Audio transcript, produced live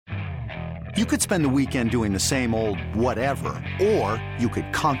You could spend the weekend doing the same old whatever, or you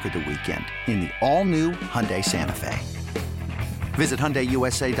could conquer the weekend in the all-new Hyundai Santa Fe. Visit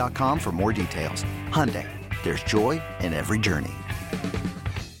HyundaiUSA.com for more details. Hyundai, there's joy in every journey.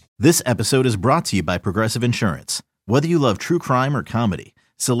 This episode is brought to you by Progressive Insurance. Whether you love true crime or comedy,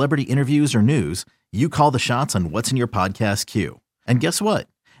 celebrity interviews or news, you call the shots on what's in your podcast queue. And guess what?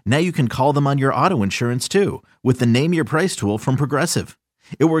 Now you can call them on your auto insurance too with the Name Your Price tool from Progressive.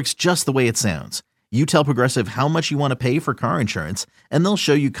 It works just the way it sounds. You tell Progressive how much you want to pay for car insurance, and they'll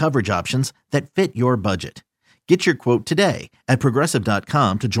show you coverage options that fit your budget. Get your quote today at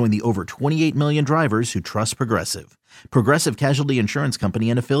Progressive.com to join the over 28 million drivers who trust Progressive. Progressive Casualty Insurance Company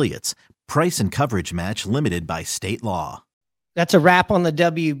and Affiliates. Price and coverage match limited by state law. That's a wrap on the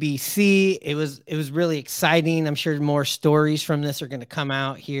WBC. It was really exciting. I'm sure more stories from this are going to come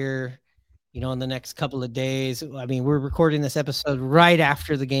out here, in the next couple of days. I mean, we're recording this episode right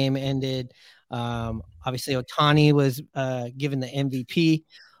after the game ended. Obviously, Ohtani was given the MVP.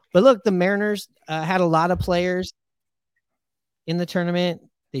 But look, the Mariners had a lot of players in the tournament.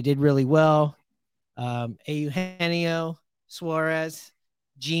 They did really well. Eugenio, Suarez,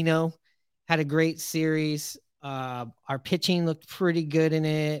 Gino had a great series. Our pitching looked pretty good in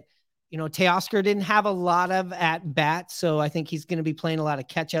it. Teoscar didn't have a lot of at-bats, so I think he's going to be playing a lot of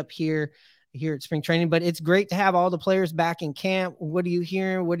catch-up here at spring training. But it's great to have all the players back in camp. What are you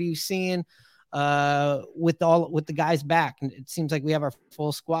hearing? What are you seeing with the guys back? And it seems like we have our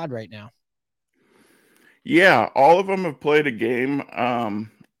full squad right now. Yeah, all of them have played a game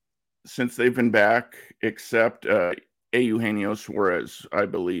since they've been back, except Eugenio Suarez, I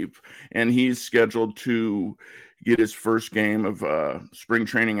believe. And he's scheduled to get his first game of spring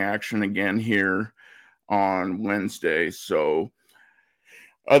training action again here on Wednesday. So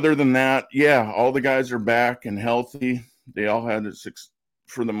other than that, yeah, all the guys are back and healthy. They all had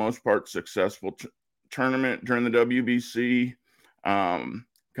for the most part, successful tournament during the WBC.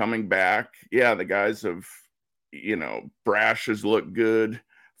 Coming back, yeah, the guys have, Brash has looked good.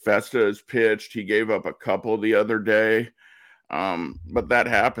 Festa has pitched. He gave up a couple the other day. But that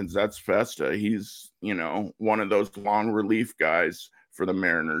happens. That's Festa. He's, one of those long relief guys for the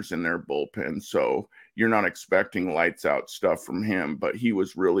Mariners in their bullpen. So you're not expecting lights out stuff from him, but he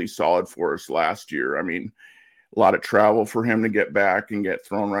was really solid for us last year. I mean, a lot of travel for him to get back and get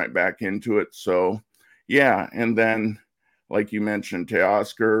thrown right back into it. So yeah. And then, like you mentioned,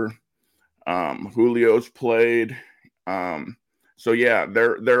 Teoscar, Julio's played. So yeah,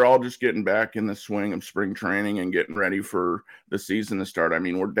 they're all just getting back in the swing of spring training and getting ready for the season to start. I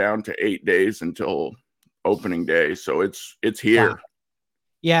mean, we're down to 8 days until opening day, so it's here.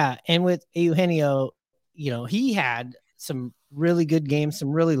 Yeah, and with Eugenio, he had some really good games,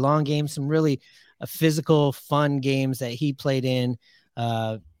 some really long games, some really physical, fun games that he played in.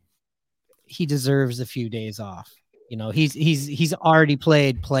 He deserves a few days off. He's already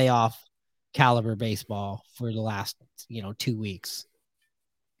played playoff caliber baseball for the last 2 weeks.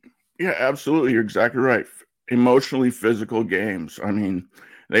 Yeah, absolutely. You're exactly right. Emotionally physical games. I mean,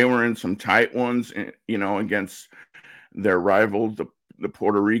 they were in some tight ones, against their rival, the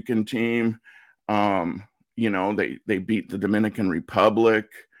Puerto Rican team. They beat the Dominican Republic.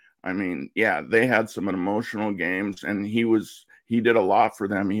 I mean, yeah, they had some emotional games, and he did a lot for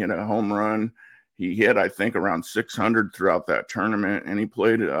them. He hit a home run. He hit, I think, around 600 throughout that tournament, and he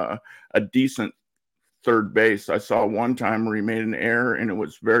played a decent third base. I saw one time where he made an error, and it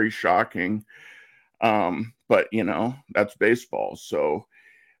was very shocking. But, that's baseball. So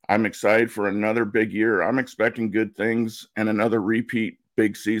I'm excited for another big year. I'm expecting good things and another repeat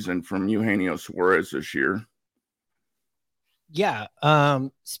big season from Eugenio Suarez this year. Yeah.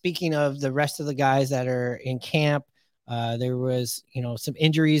 Speaking of the rest of the guys that are in camp, there was, some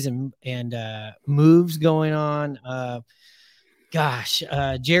injuries and moves going on.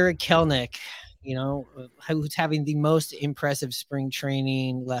 Jared Kelenic, who's having the most impressive spring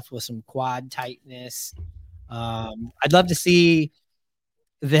training, left with some quad tightness. I'd love to see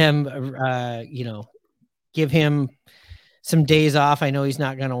them, give him some days off. I know he's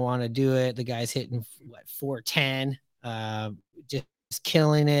not going to want to do it. The guy's hitting 410, just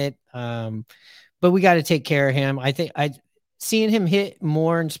killing it. But we got to take care of him. I think seeing him hit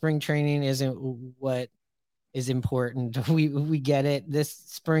more in spring training isn't what is important. We get it. This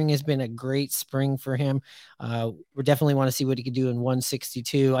spring has been a great spring for him. We definitely want to see what he could do in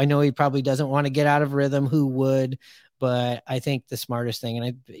 162. I know he probably doesn't want to get out of rhythm. Who would? But I think the smartest thing,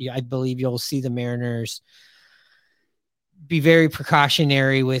 and I believe you'll see the Mariners be very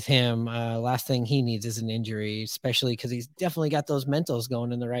precautionary with him. Last thing he needs is an injury, especially because he's definitely got those mentals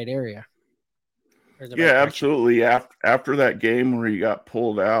going in the right area. Yeah, absolutely. After that game where he got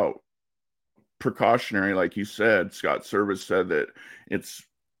pulled out, precautionary, like you said. Scott Service said that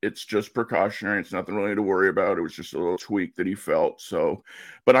it's just precautionary. It's nothing really to worry about. It was just a little tweak that he felt. So,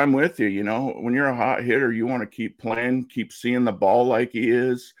 but I'm with you. You know, when you're a hot hitter, you want to keep playing, keep seeing the ball like he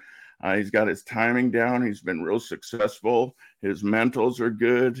is. He's got his timing down. He's been real successful. His mentals are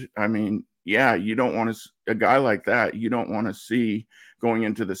good. I mean, yeah, you don't want to, a guy like that, you don't want to see going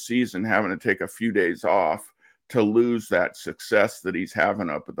into the season having to take a few days off to lose that success that he's having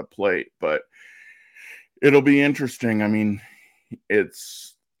up at the plate. But it'll be interesting. I mean,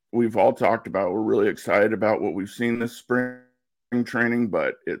 we've all talked about, we're really excited about what we've seen this spring training,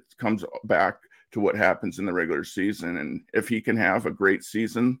 but it comes back to what happens in the regular season. And if he can have a great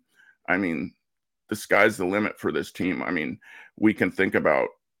season, I mean, the sky's the limit for this team. I mean, we can think about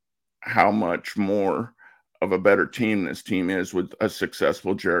how much more of a better team this team is with a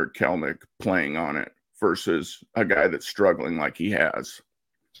successful Jared Kelenic playing on it versus a guy that's struggling like he has.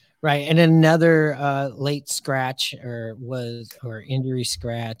 Right. And another late scratch or injury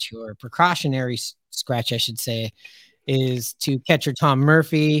scratch or precautionary scratch, I should say, is to catcher Tom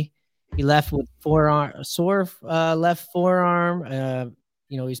Murphy. He left with sore left forearm.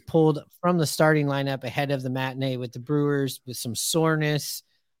 He's pulled from the starting lineup ahead of the matinee with the Brewers with some soreness.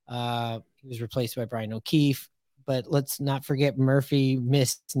 He was replaced by Brian O'Keefe. But let's not forget Murphy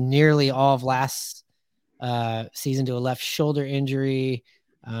missed nearly all of last season to a left shoulder injury.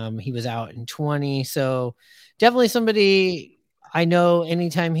 He was out in 20. So definitely somebody I know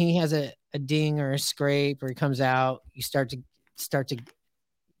anytime he has a ding or a scrape or he comes out, you start to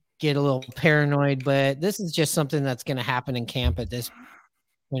get a little paranoid. But this is just something that's going to happen in camp at this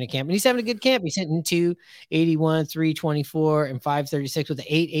point of camp. And he's having a good camp. He's hitting 281, 324, and 536 with an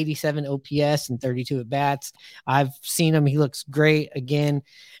 887 OPS and 32 at bats. I've seen him. He looks great. Again,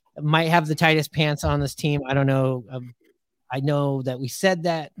 might have the tightest pants on this team. I don't know. I know that we said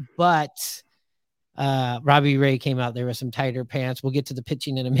that, but Robbie Ray came out there with some tighter pants. We'll get to the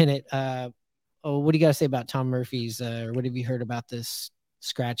pitching in a minute. What do you got to say about Tom Murphy's? What have you heard about this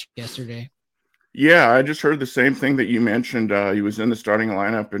scratch yesterday? Yeah, I just heard the same thing that you mentioned. He was in the starting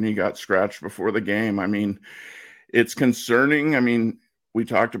lineup and he got scratched before the game. I mean, it's concerning. I mean, we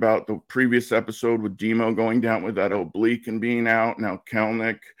talked about the previous episode with Demo going down with that oblique and being out. Now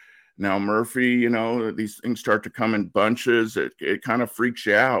Kelenic, now Murphy, these things start to come in bunches. It kind of freaks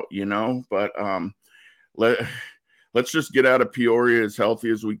you out, but let's just get out of Peoria as healthy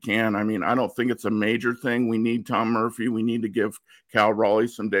as we can. I mean, I don't think it's a major thing. We need Tom Murphy. We need to give Cal Raleigh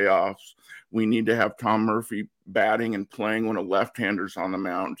some day offs. We need to have Tom Murphy batting and playing when a left-hander's on the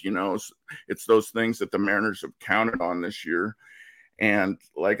mound. It's those things that the Mariners have counted on this year. And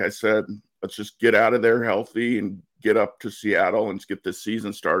like I said, let's just get out of there healthy and get up to Seattle and get this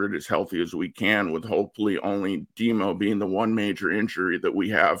season started as healthy as we can, with hopefully only Demo being the one major injury that we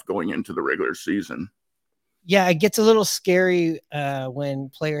have going into the regular season. Yeah, it gets a little scary when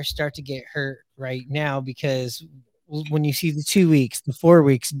players start to get hurt right now, because when you see the 2 weeks, the 4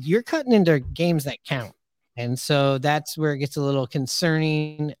 weeks, you're cutting into games that count. And so that's where it gets a little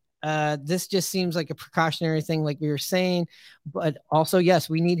concerning. This just seems like a precautionary thing, like we were saying, but also, yes,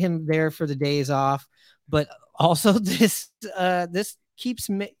 we need him there for the days off, but also this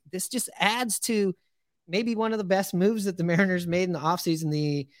just adds to maybe one of the best moves that the Mariners made in the offseason,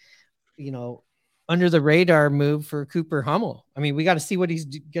 the, under the radar move for Cooper Hummel. I mean, we got to see what he's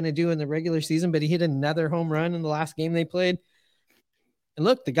going to do in the regular season, but he hit another home run in the last game they played. And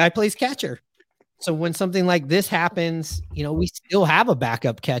look, the guy plays catcher. So when something like this happens, we still have a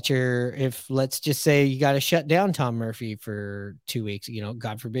backup catcher. If, let's just say, you got to shut down Tom Murphy for 2 weeks,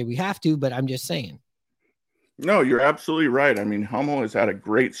 God forbid we have to, but I'm just saying. No, you're absolutely right. I mean, Hummel has had a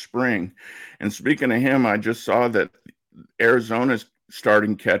great spring. And speaking of him, I just saw that Arizona's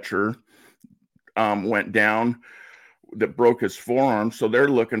starting catcher went down, that broke his forearm. So they're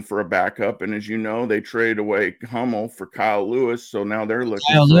looking for a backup. And as you know, they traded away Hummel for Kyle Lewis. So now they're looking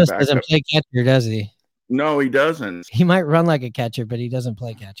Kyle for Lewis a backup. Doesn't play catcher, does he? No, he doesn't. He might run like a catcher, but he doesn't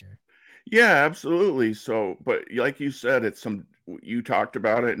play catcher. Yeah, absolutely. So, but like you said, you talked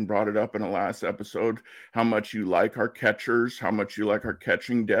about it and brought it up in the last episode, how much you like our catchers, how much you like our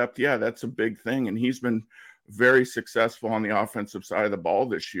catching depth. Yeah, that's a big thing. And he's been very successful on the offensive side of the ball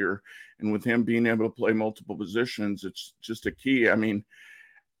this year. And with him being able to play multiple positions, it's just a key. I mean,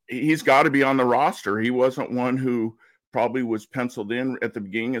 he's got to be on the roster. He wasn't one who probably was penciled in at the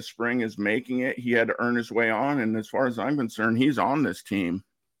beginning of spring as making it. He had to earn his way on. And as far as I'm concerned, he's on this team.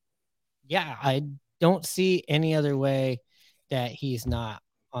 Yeah, I don't see any other way that he's not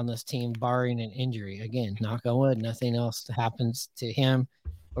on this team, barring an injury. Again, knock on wood, nothing else happens to him.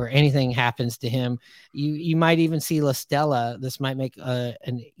 or anything happens to him, you might even see La Stella. This might make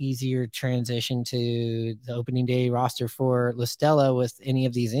an easier transition to the opening day roster for La Stella with any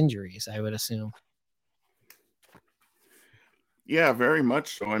of these injuries, I would assume. Yeah, very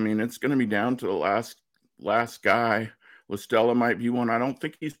much so. I mean, it's going to be down to the last guy. La Stella might be one. I don't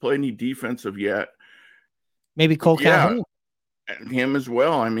think he's played any defensive yet. Maybe Cole Calhoun. And him as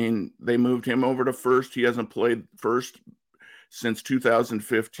well. I mean, they moved him over to first. He hasn't played first since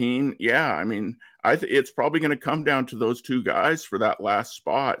 2015. Yeah, I mean, it's probably going to come down to those two guys for that last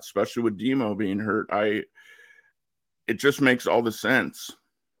spot, especially with Demo being hurt. It just makes all the sense.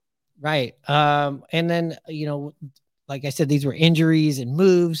 Right. And then, like I said, these were injuries and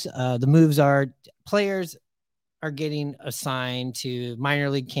moves. The moves are players are getting assigned to minor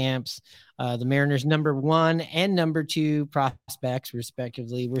league camps. The Mariners' number 1 and number 2 prospects,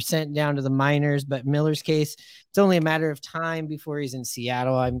 respectively, were sent down to the minors. But in Miller's case, it's only a matter of time before he's in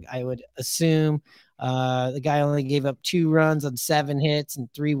Seattle. I would assume the guy only gave up 2 runs on 7 hits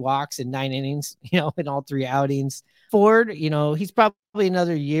and 3 walks in 9 innings, in all 3 outings. Ford, he's probably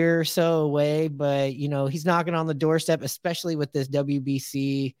another year or so away, but, he's knocking on the doorstep, especially with this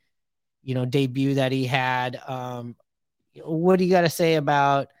WBC, debut that he had. What do you got to say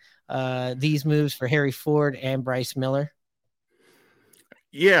about these moves for Harry Ford and Bryce Miller?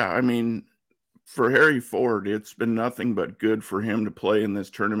 Yeah, I mean, for Harry Ford, it's been nothing but good for him to play in this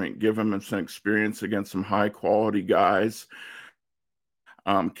tournament, give him some experience against some high-quality guys,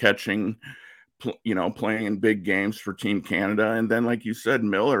 catching, playing in big games for Team Canada. And then, like you said,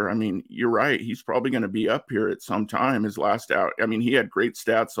 Miller, I mean, you're right. He's probably going to be up here at some time. His last out, I mean, he had great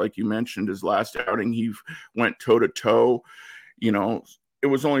stats, like you mentioned. His last outing, he went toe-to-toe. It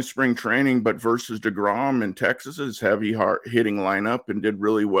was only spring training, but versus DeGrom in Texas's heavy hitting lineup and did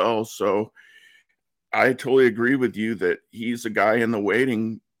really well. So I totally agree with you that he's a guy in the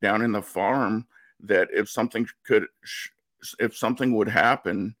waiting down in the farm that if something would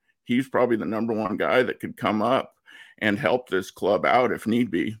happen, he's probably the number 1 guy that could come up and help this club out if need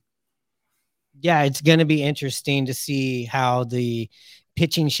be. Yeah, it's going to be interesting to see how the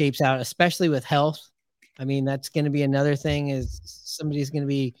pitching shapes out, especially with health. I mean, that's going to be another thing, is somebody's going to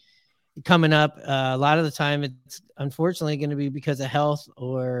be coming up. A lot of the time it's unfortunately going to be because of health,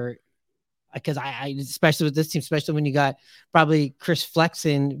 or because I especially with this team, especially when you got probably Chris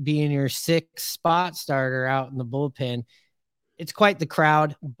Flexen being your 6th spot starter out in the bullpen. It's quite the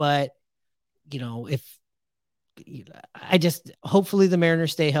crowd, but hopefully the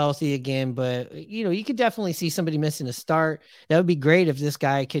Mariners stay healthy again, but you could definitely see somebody missing a start. That would be great if this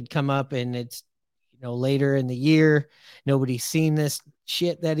guy could come up and it's, later in the year, nobody's seen this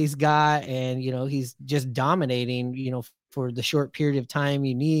shit that he's got. And, he's just dominating, for the short period of time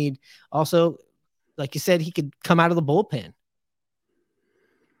you need. Also, like you said, he could come out of the bullpen.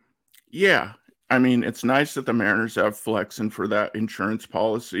 Yeah. I mean, it's nice that the Mariners have Flexen for that insurance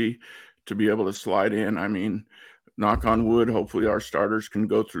policy to be able to slide in. I mean, knock on wood, hopefully our starters can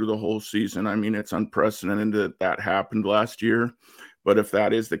go through the whole season. I mean, it's unprecedented that happened last year. But if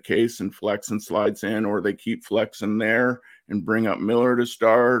that is the case and Flexen slides in, or they keep Flexen there and bring up Miller to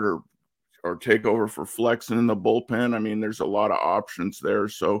start, or take over for Flexen in the bullpen, I mean, there's a lot of options there.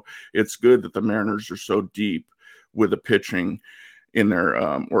 So it's good that the Mariners are so deep with the pitching in their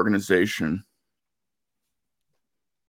organization.